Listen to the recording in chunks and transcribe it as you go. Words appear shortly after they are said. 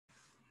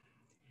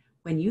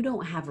When you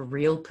don't have a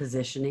real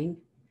positioning,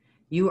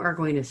 you are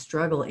going to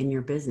struggle in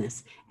your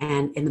business.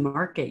 And in the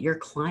market, your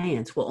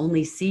clients will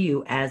only see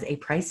you as a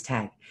price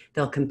tag.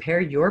 They'll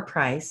compare your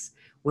price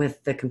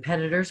with the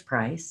competitor's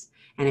price.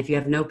 And if you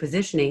have no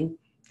positioning,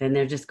 then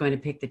they're just going to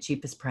pick the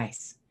cheapest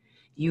price.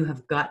 You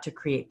have got to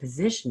create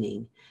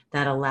positioning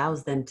that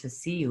allows them to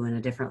see you in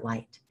a different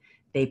light.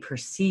 They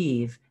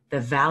perceive the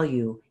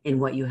value in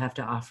what you have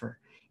to offer,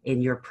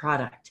 in your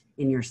product,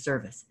 in your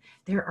service.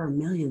 There are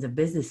millions of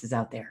businesses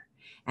out there.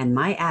 And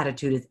my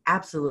attitude is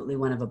absolutely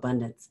one of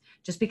abundance.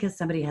 Just because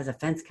somebody has a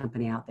fence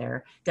company out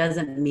there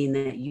doesn't mean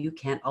that you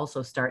can't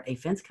also start a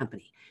fence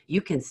company.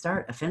 You can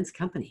start a fence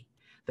company,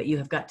 but you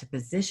have got to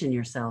position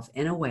yourself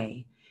in a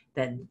way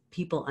that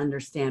people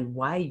understand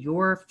why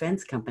your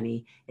fence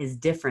company is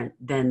different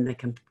than the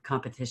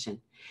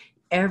competition.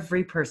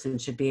 Every person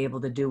should be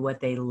able to do what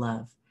they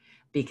love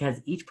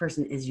because each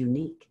person is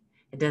unique.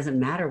 It doesn't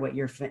matter what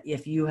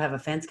if you have a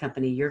fence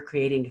company, you're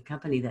creating a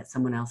company that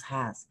someone else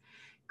has.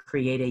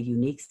 Create a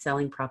unique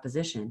selling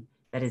proposition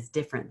that is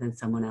different than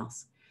someone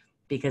else.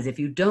 Because if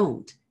you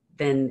don't,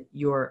 then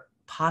your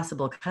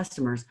possible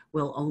customers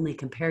will only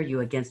compare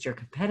you against your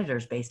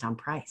competitors based on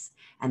price.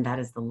 And that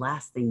is the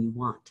last thing you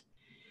want.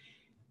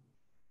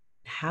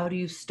 How do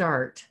you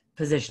start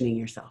positioning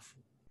yourself?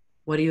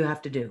 What do you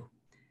have to do?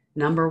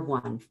 Number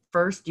one,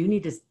 first, you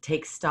need to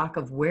take stock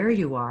of where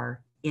you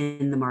are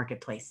in the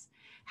marketplace.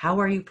 How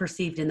are you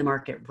perceived in the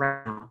market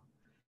right now?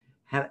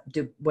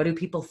 What do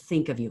people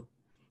think of you?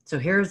 So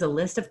here's a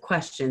list of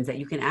questions that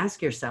you can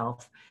ask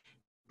yourself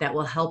that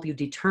will help you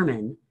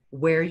determine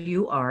where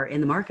you are in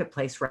the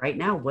marketplace right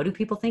now. What do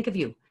people think of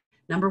you?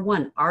 Number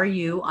one, are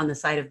you on the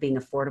side of being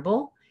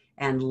affordable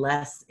and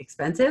less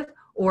expensive?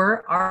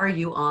 Or are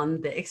you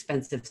on the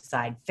expensive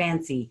side,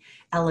 fancy,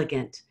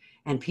 elegant,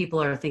 and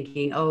people are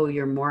thinking, oh,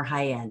 you're more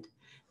high end?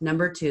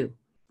 Number two,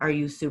 are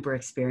you super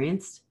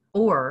experienced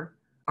or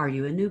are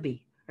you a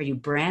newbie? Are you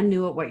brand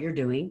new at what you're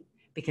doing?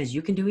 Because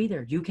you can do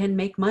either. You can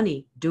make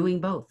money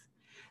doing both.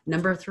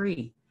 Number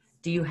three,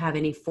 do you have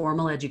any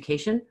formal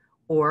education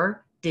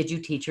or did you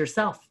teach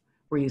yourself?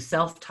 Were you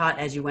self-taught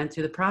as you went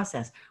through the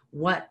process?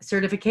 What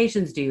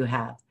certifications do you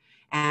have?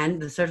 And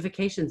the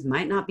certifications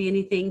might not be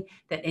anything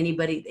that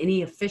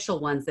any official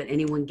ones that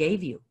anyone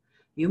gave you.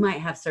 You might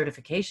have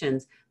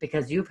certifications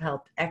because you've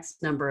helped X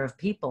number of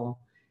people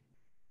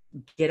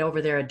get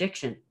over their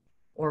addiction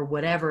or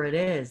whatever it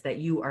is that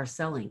you are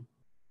selling.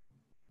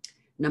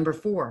 Number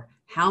four,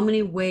 how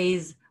many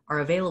ways are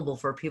available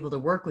for people to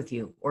work with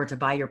you or to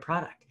buy your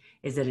product?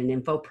 Is it an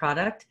info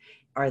product?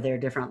 Are there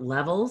different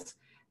levels?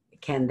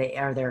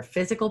 Are there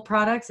physical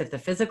products? If the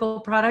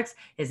physical products,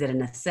 is it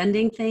an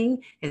ascending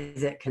thing?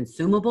 Is it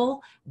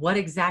consumable? What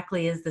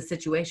exactly is the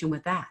situation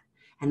with that?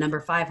 And number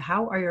five,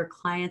 how are your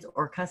clients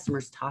or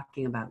customers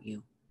talking about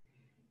you?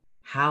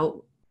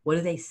 What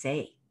do they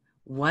say?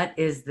 What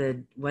is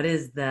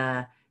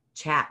the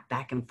chat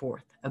back and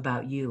forth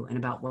about you and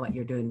about what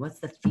you're doing? What's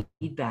the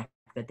feedback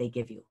that they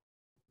give you?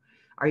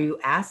 Are you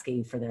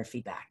asking for their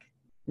feedback?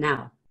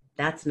 Now,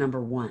 that's number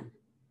one.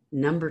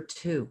 Number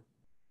two,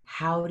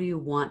 how do you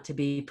want to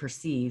be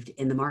perceived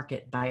in the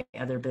market by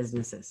other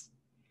businesses?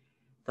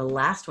 The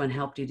last one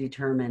helped you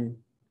determine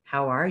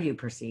how are you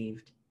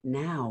perceived.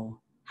 Now,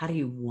 how do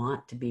you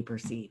want to be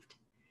perceived?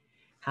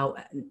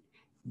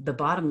 The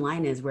bottom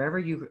line is wherever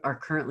you are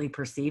currently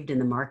perceived in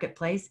the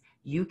marketplace,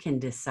 you can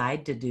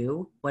decide to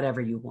do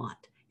whatever you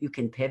want. You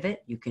can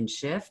pivot, you can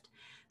shift.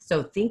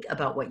 So think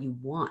about what you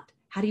want.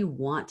 How do you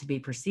want to be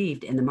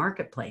perceived in the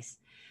marketplace?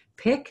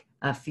 Pick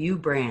a few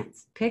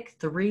brands. Pick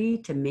 3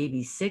 to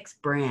maybe 6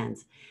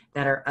 brands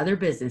that are other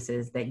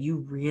businesses that you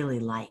really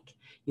like.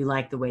 You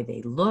like the way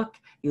they look.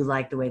 You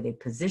like the way they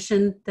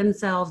position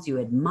themselves. You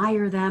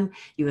admire them.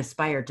 You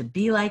aspire to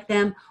be like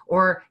them,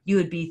 or you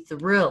would be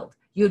thrilled.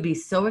 You would be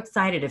so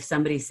excited if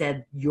somebody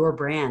said your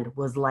brand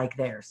was like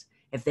theirs,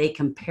 if they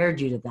compared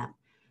you to them,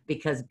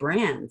 because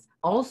brands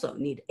also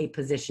need a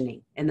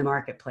positioning in the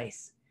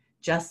marketplace,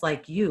 just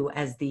like you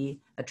as the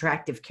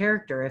attractive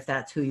character, if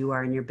that's who you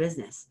are in your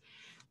business.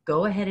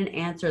 Go ahead and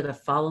answer the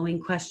following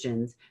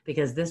questions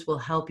because this will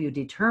help you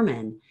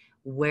determine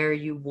where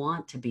you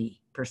want to be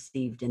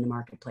perceived in the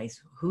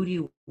marketplace. Who do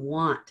you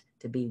want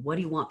to be? What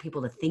do you want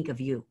people to think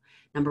of you?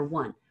 Number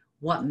one,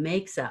 what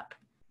makes up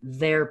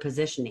their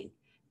positioning,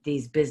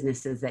 these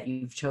businesses that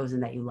you've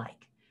chosen that you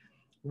like?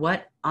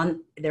 What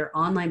on their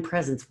online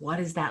presence, what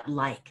is that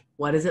like?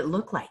 What does it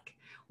look like?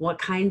 What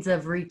kinds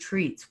of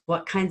retreats,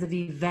 what kinds of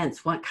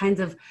events, what kinds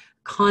of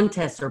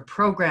contests or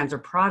programs or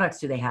products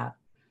do they have?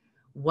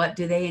 What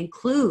do they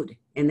include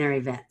in their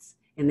events,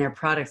 in their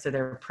products or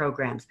their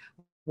programs?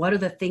 What are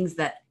the things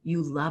that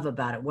you love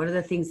about it? What are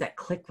the things that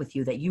click with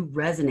you, that you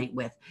resonate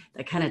with,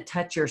 that kind of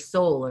touch your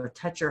soul or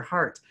touch your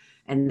heart,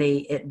 and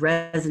it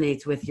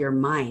resonates with your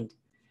mind?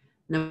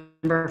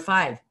 Number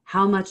 5,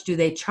 how much do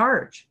they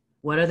charge?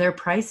 What are their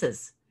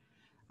prices?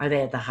 Are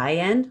they at the high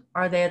end?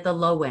 Or are they at the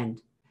low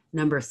end?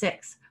 Number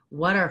 6,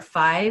 what are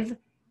 5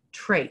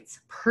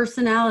 traits,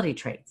 personality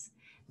traits,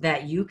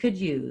 that you could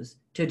use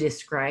to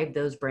describe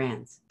those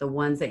brands, the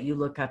ones that you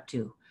look up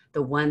to,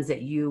 the ones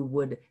that you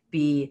would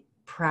be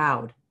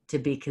proud to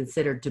be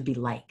considered to be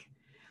like.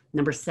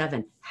 Number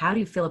 7, how do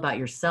you feel about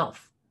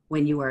yourself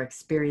when you are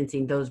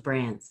experiencing those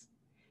brands?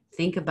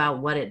 Think about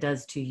what it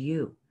does to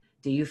you.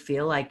 Do you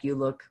feel like you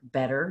look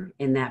better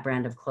in that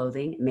brand of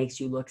clothing? It makes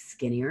you look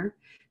skinnier.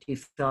 Do you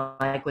feel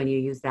like when you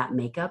use that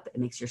makeup, it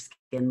makes your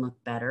skin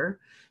look better?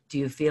 Do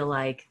you feel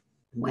like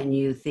when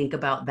you think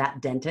about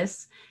that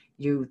dentist,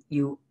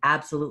 you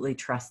absolutely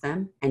trust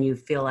them and you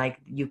feel like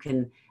you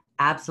can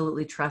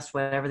absolutely trust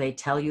whatever they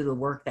tell you, the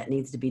work that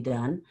needs to be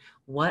done?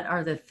 What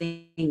are the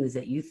things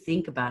that you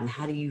think about and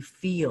how do you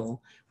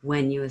feel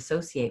when you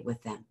associate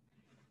with them?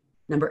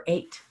 Number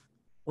 8,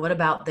 what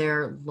about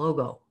their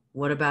logo?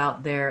 What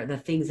about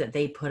the things that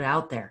they put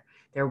out there,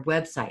 their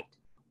website?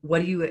 What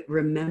do you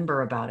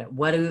remember about it?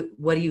 What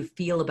do you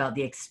feel about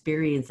the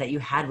experience that you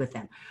had with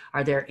them?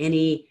 Are there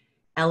any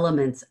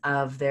elements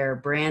of their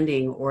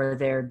branding or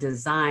their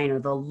design or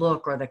the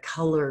look or the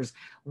colors?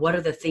 What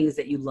are the things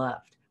that you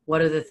loved?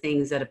 What are the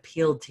things that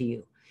appealed to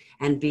you?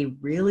 And be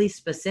really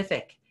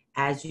specific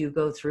as you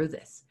go through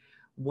this.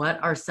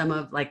 What are some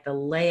of like the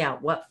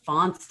layout? What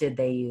fonts did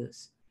they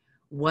use?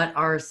 What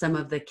are some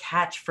of the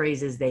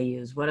catchphrases they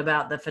use? What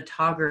about the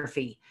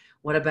photography?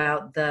 What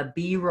about the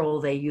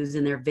B-roll they use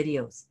in their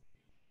videos?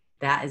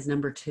 That is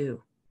number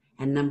 2.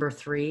 And number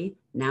 3,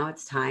 now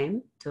it's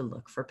time to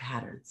look for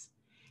patterns.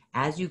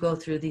 As you go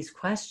through these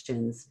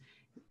questions,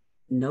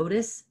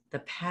 notice the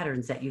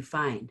patterns that you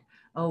find.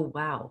 Oh,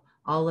 wow,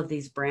 all of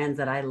these brands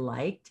that I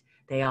liked,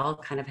 they all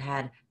kind of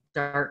had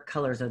dark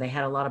colors, or they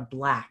had a lot of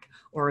black,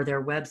 or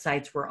their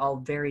websites were all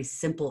very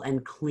simple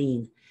and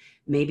clean.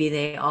 Maybe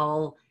they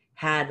all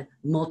had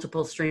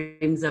multiple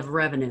streams of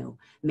revenue.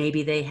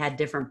 Maybe they had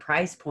different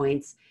price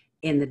points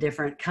in the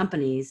different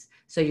companies.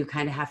 So you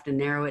kind of have to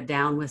narrow it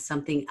down with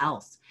something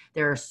else.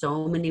 There are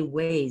so many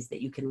ways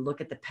that you can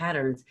look at the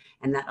patterns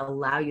and that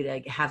allow you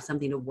to have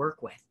something to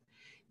work with.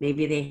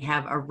 Maybe they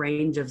have a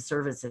range of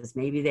services.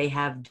 Maybe they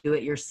have do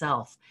it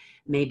yourself.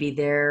 Maybe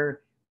their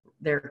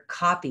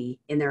copy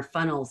in their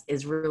funnels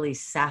is really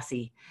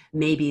sassy.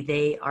 Maybe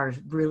they are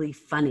really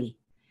funny.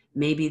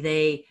 Maybe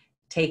they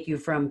take you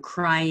from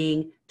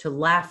crying to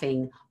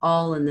laughing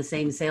all in the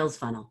same sales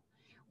funnel.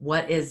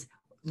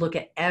 Look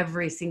at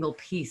every single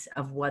piece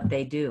of what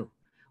they do.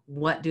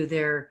 What do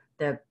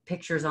the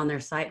pictures on their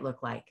site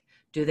look like?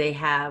 Do they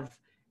have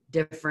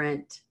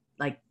different,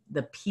 like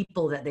the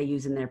people that they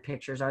use in their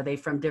pictures? Are they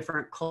from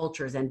different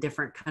cultures and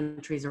different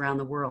countries around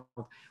the world?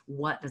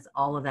 What does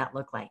all of that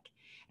look like?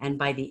 And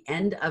by the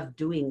end of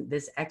doing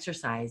this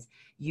exercise,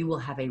 you will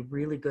have a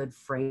really good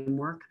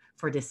framework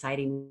for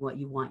deciding what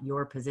you want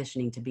your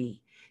positioning to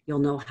be. You'll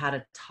know how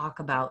to talk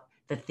about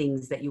the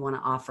things that you want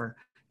to offer.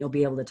 You'll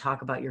be able to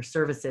talk about your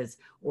services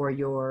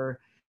or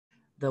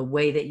the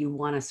way that you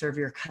want to serve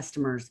your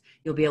customers.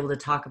 You'll be able to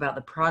talk about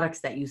the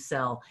products that you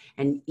sell,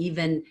 and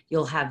even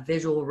you'll have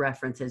visual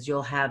references.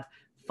 You'll have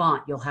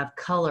font, you'll have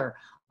color,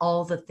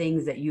 all the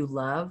things that you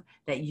love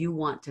that you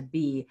want to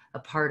be a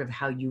part of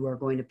how you are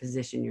going to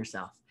position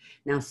yourself.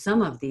 Now,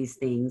 some of these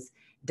things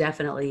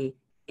definitely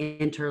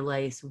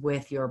interlace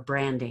with your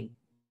branding,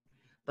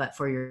 but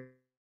for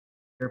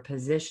your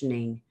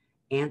positioning,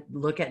 and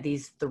look at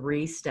these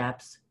 3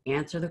 steps,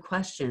 answer the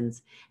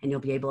questions, and you'll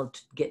be able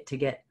to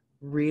get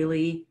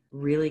really,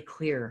 really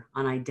clear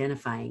on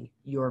identifying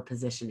your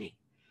positioning.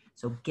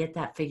 So get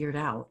that figured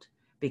out,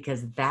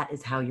 because that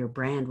is how your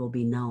brand will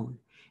be known.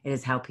 It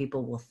is how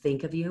people will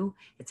think of you.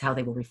 It's how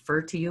they will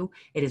refer to you.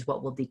 It is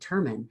what will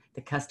determine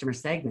the customer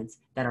segments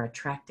that are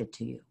attracted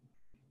to you.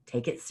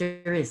 Take it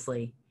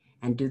seriously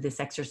and do this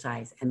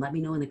exercise, and let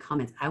me know in the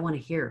comments. I want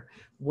to hear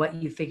what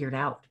you figured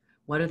out.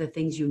 What are the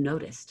things you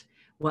noticed?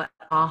 What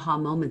aha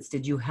moments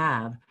did you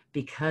have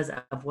because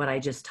of what I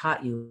just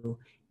taught you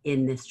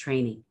in this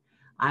training?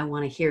 I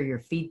want to hear your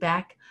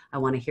feedback. I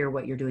want to hear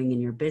what you're doing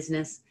in your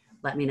business.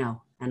 Let me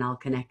know, and I'll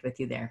connect with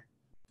you there.